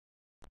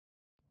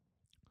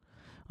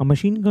A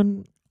machine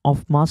gun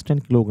of mass 10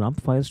 kilogram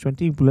fires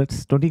 20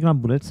 gram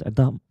bullets at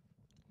the.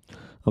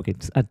 Okay,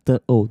 it's at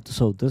the. Oh,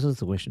 so this is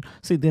the question.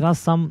 See, there are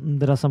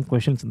some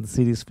questions in the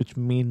series which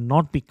may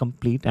not be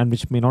complete and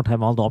which may not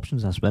have all the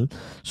options as well.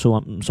 So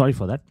I'm sorry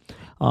for that.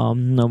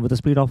 Now with a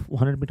speed of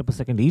 100 meter per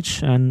second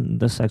each, and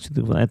this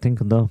actually, I think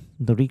the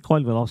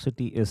recoil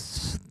velocity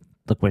is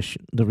the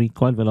question. The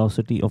recoil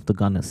velocity of the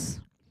gun is.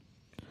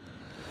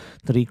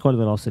 The recoil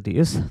velocity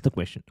is the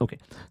question. Okay,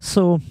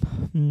 so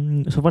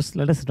first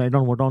let us write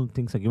down what all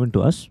things are given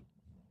to us.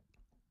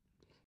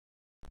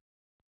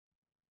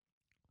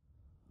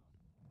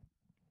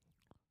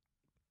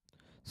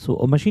 So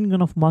a machine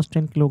gun of mass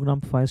 10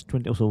 kilogram fires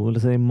 20. So we'll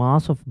say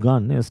mass of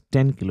gun is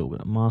 10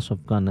 kilogram. Mass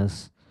of gun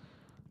is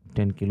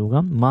 10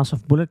 kilogram. Mass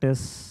of bullet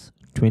is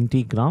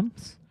 20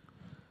 grams.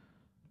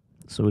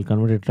 So we'll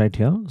convert it right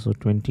here. So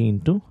 20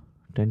 into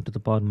 10 to the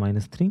power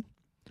minus 3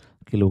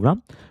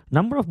 kilogram.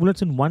 Number of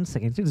bullets in 1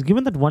 second. It's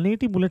given that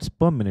 180 bullets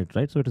per minute,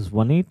 right? So it is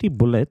 180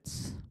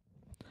 bullets.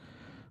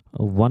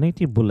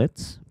 180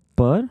 bullets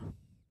per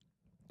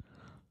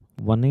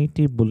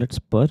 180 bullets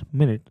per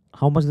minute.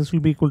 How much this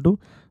will be equal to?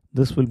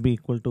 This will be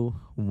equal to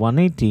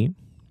 180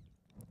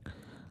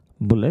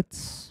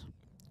 bullets.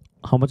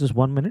 How much is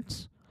 1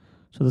 minute?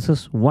 So this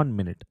is 1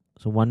 minute.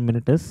 So 1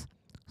 minute is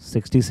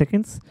 60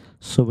 seconds.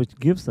 So which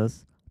gives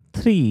us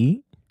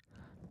 3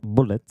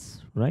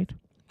 bullets, right?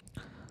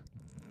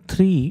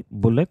 3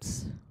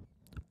 bullets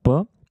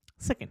per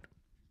second,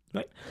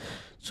 right?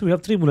 So we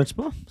have 3 bullets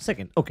per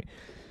second. Okay.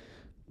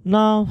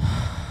 Now,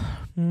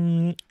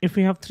 if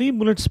we have 3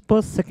 bullets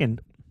per second,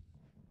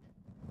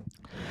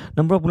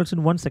 number of bullets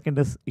in 1 second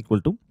is equal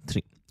to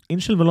 3.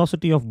 Initial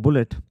velocity of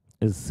bullet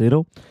is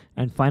 0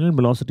 and final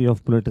velocity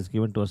of bullet is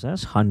given to us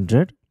as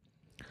 100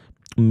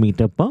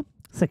 meter per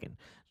second.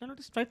 Now let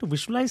us try to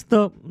visualize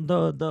the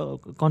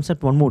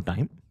concept one more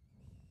time.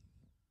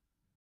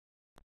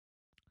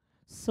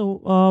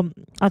 So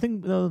I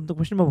think the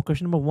question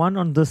number 1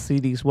 on this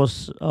series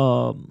was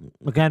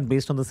again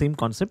based on the same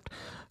concept.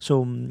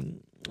 So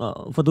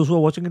for those who are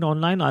watching it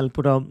online, I'll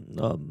put a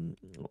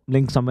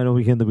link somewhere over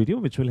here in the video,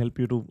 which will help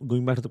you to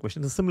going back to the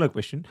question. It's a similar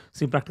question.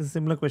 See, practice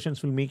similar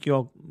questions will make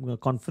your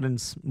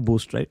confidence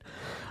boost, right?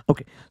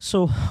 Okay.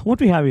 So what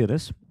we have here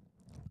is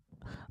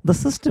the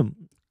system.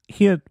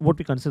 Here, what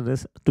we consider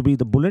is to be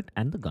the bullet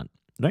and the gun,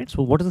 right?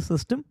 So what is the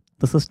system?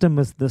 The system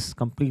is this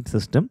complete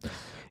system.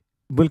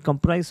 Will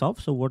comprise of,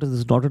 so what does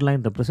this dotted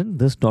line represent?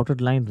 This dotted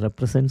line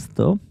represents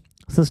the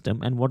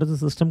system. And what does the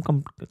system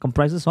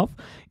comprises of?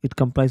 It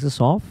comprises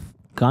of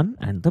gun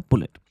and the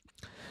bullet.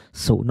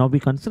 So now we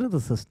consider the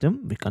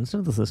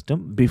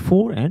system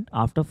before and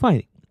after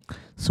firing.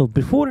 So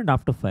before and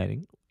after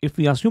firing, if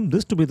we assume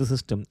this to be the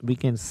system, we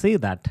can say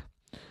that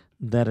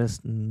there is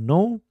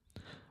no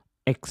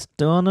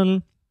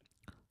external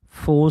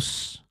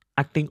force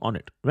acting on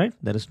it, right?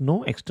 There is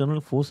no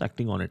external force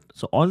acting on it.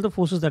 So all the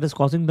forces that is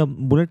causing the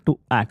bullet to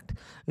act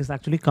is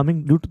actually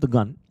coming due to the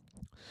gun,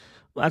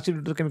 actually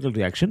due to the chemical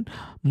reaction,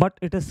 but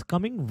it is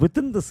coming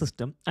within the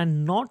system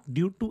and not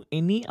due to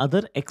any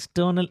other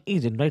external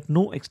agent, right?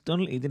 No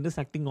external agent is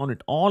acting on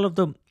it. All of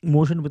the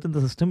motion within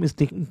the system is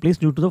taking place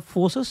due to the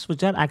forces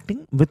which are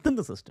acting within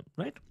the system,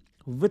 right?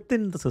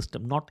 Within the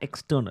system, not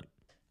external.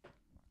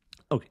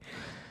 Okay.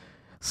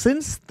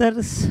 Since there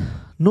is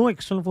no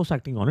external force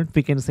acting on it,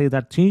 we can say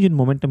that change in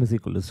momentum is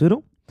equal to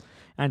 0.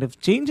 And if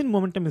change in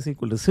momentum is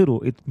equal to 0,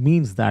 it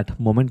means that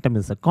momentum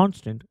is a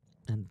constant,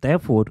 and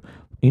therefore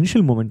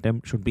initial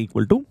momentum should be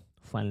equal to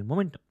final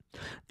momentum.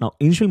 Now,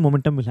 initial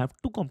momentum will have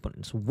 2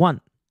 components.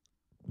 1,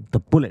 the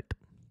bullet.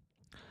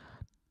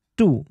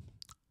 2,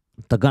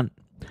 the gun.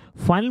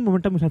 Final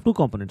momentum will have 2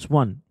 components.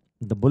 1,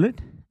 the bullet,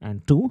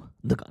 and 2,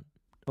 the gun.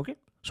 Okay.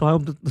 So I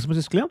hope this much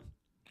is clear.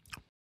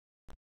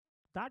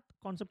 That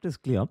concept is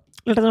clear.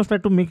 Let us now try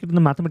to make it in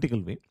a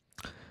mathematical way.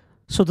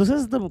 So this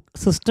is the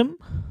system.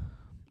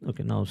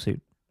 Okay, now see.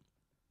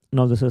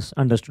 Now this is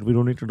understood. We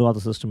don't need to draw the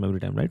system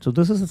every time, right? So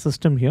this is a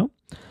system here.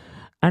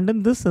 And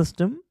in this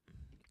system,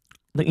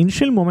 the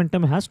initial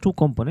momentum has 2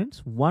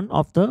 components. One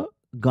of the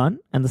gun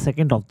and the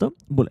second of the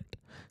bullet.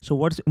 So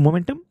what's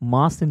momentum?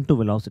 Mass into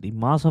velocity.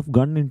 Mass of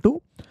gun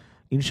into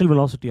initial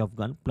velocity of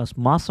gun plus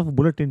mass of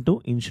bullet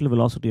into initial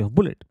velocity of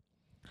bullet.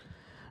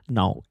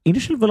 Now,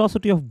 initial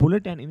velocity of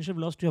bullet and initial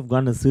velocity of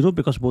gun is 0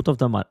 because both of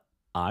them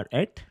are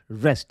at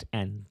rest,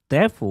 and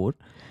therefore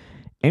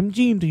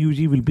mg into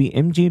ug will be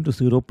mg into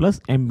 0 plus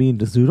mb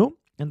into 0,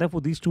 and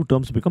therefore these two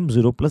terms become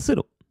 0 plus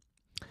 0.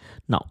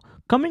 Now,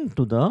 coming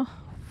to the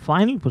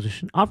final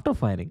position after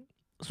firing.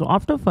 So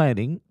after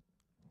firing,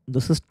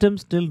 the system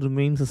still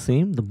remains the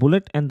same. The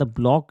bullet and the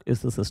block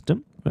is the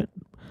system, right?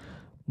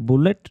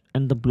 Bullet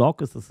and the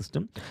block is the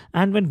system.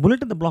 And when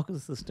bullet and the block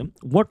is the system,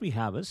 what we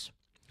have is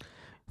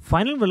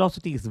final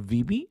velocity is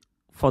Vb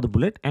for the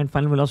bullet and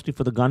final velocity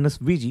for the gun is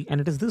Vg, and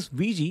it is this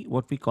Vg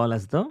what we call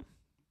as the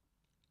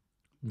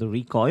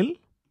recoil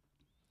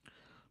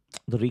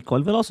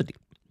velocity.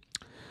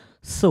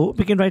 So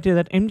we can write here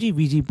that mg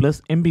Vg plus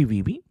mb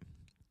Vb.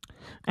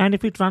 And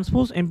if we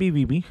transpose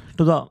MPVB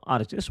to the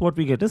RHS, what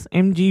we get is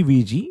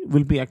MGVG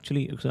will be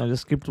actually, so I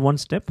just skipped one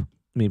step.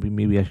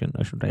 Maybe I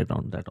should write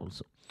down that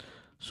also.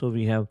 So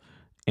we have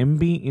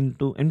MG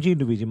into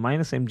VG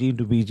minus MG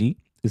into VG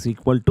is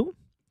equal to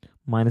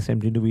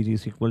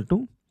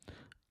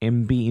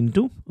MB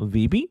into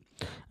VB,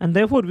 and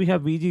therefore we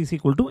have VG is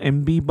equal to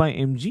MB by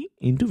MG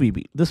into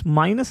VB. This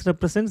minus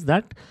represents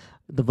that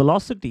the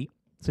velocity,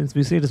 since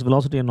we say it is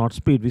velocity and not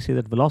speed, we say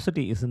that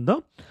velocity is in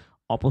the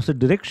opposite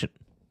direction,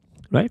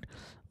 right?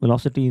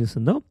 Velocity is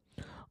in the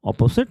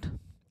opposite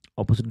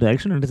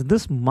direction, and it is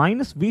this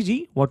minus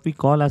VG what we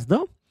call as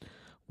the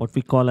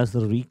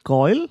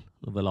recoil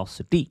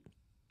velocity,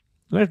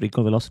 right?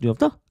 Recoil velocity of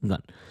the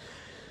gun.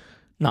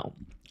 Now,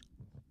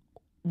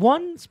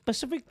 one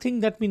specific thing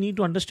that we need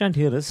to understand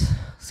here is,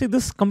 see,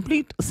 this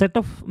complete set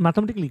of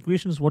mathematical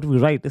equations what we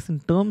write is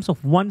in terms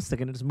of 1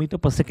 second. It is meter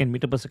per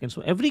second.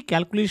 So every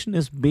calculation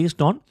is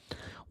based on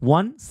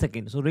 1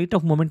 second. So rate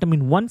of momentum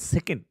in 1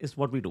 second is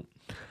what we do.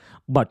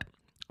 But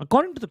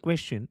according to the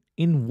question,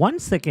 in 1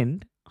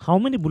 second, how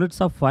many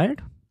bullets are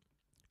fired?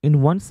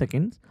 In 1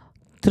 second,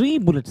 3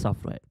 bullets are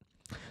fired.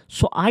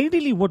 So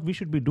ideally what we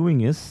should be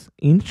doing is,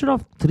 instead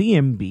of 3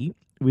 MB,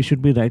 we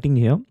should be writing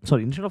here,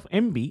 sorry, instead of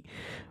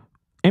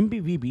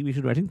MBVB, we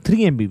should write in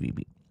 3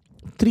 MBVB.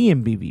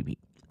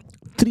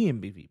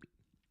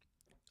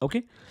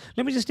 Okay,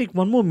 let me just take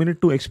one more minute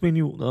to explain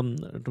you,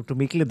 to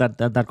make clear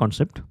that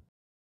concept.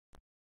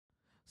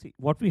 See,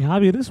 what we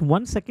have here is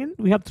 1 second,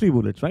 we have 3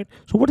 bullets, right?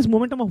 So what is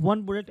momentum of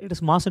 1 bullet? It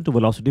is mass into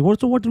velocity.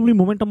 So what will be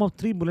momentum of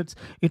 3 bullets?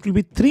 It will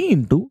be 3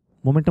 into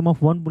momentum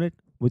of 1 bullet,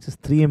 which is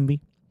 3 MB.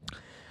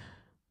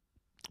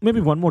 Maybe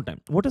one more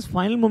time. What is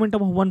final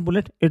momentum of 1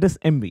 bullet? It is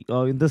MB.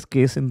 In this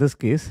case,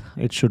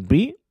 it should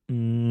be,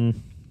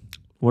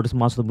 what is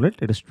mass of the bullet?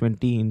 It is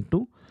 20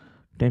 into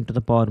 10 to the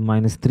power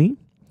minus 3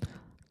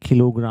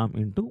 kilogram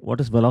into,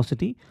 what is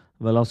velocity?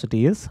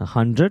 Velocity is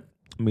 100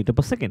 meter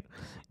per second.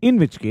 In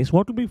which case,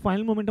 what will be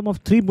final momentum of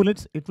 3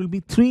 bullets? It will be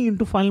 3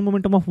 into final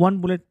momentum of 1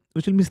 bullet,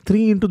 which will be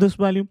 3 into this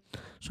value.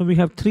 So we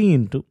have 3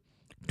 into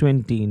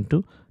 20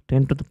 into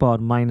 10 to the power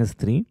minus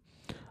 3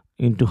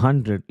 into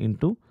 100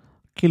 into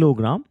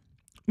kilogram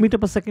meter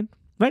per second,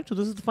 right? So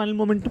this is the final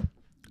momentum.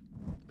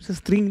 This is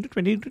 3 into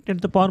 20 into 10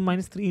 to the power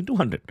minus 3 into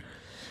 100.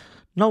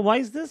 Now why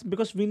is this?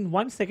 Because in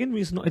 1 second,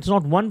 it's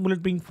not 1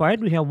 bullet being fired.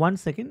 We have 1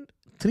 second,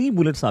 3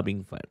 bullets are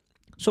being fired.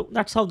 So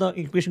that's how the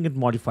equation gets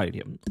modified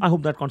here. I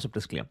hope that concept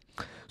is clear.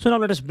 So now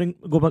let us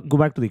go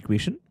back to the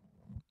equation.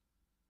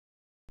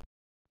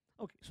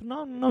 Okay, so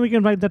now we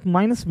can write that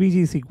minus Vg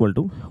is equal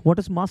to, what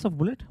is mass of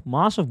bullet?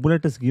 Mass of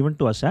bullet is given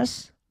to us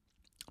as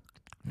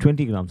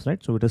 20 grams,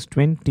 right? So it is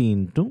 20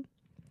 into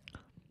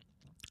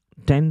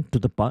 10 to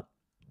the power.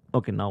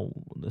 Okay, now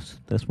there's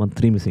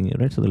 3 missing here,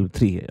 right? So there will be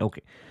 3 here.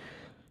 Okay,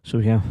 so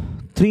we have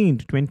 3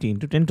 into 20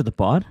 into 10 to the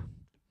power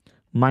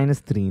minus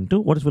 3 into,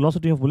 what is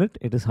velocity of bullet?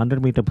 It is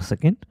 100 meter per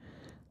second.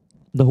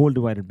 The whole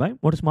divided by,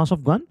 what is mass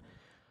of gun?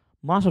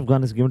 Mass of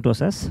gun is given to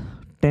us as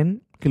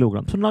 10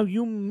 kilograms. So now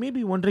you may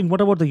be wondering,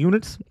 what about the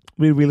units?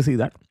 We will see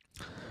that.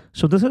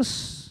 So this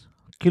is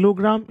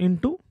kilogram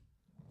into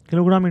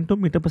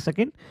meter per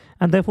second,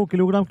 and therefore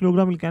kilogram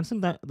will cancel.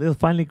 The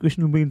final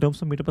equation will be in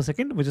terms of meter per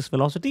second, which is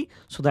velocity.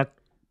 So that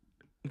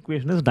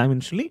equation is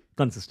dimensionally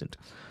consistent.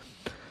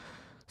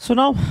 So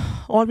now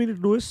all we need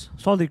to do is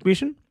solve the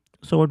equation.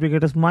 So what we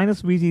get is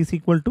minus Vg is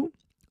equal to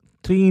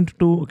 3 into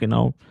 2. Okay,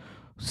 now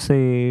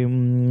say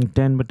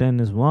 10 by 10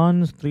 is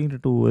 1. 3 into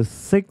 2 is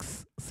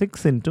 6.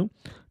 6 into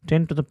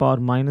 10 to the power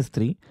minus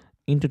 3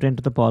 into 10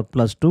 to the power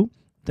plus 2.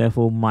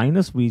 Therefore,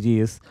 minus Vg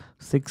is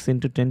 6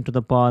 into 10 to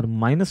the power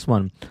minus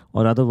 1,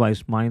 or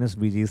otherwise minus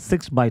Vg is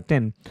 6 by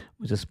 10,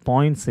 which is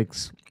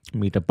 0.6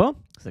 meter per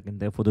second.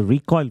 Therefore, the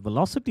recoil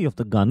velocity of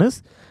the gun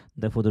is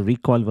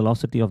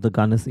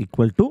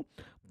equal to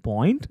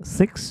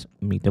 0.6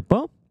 meter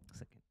per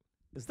second.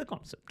 Is the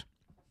concept.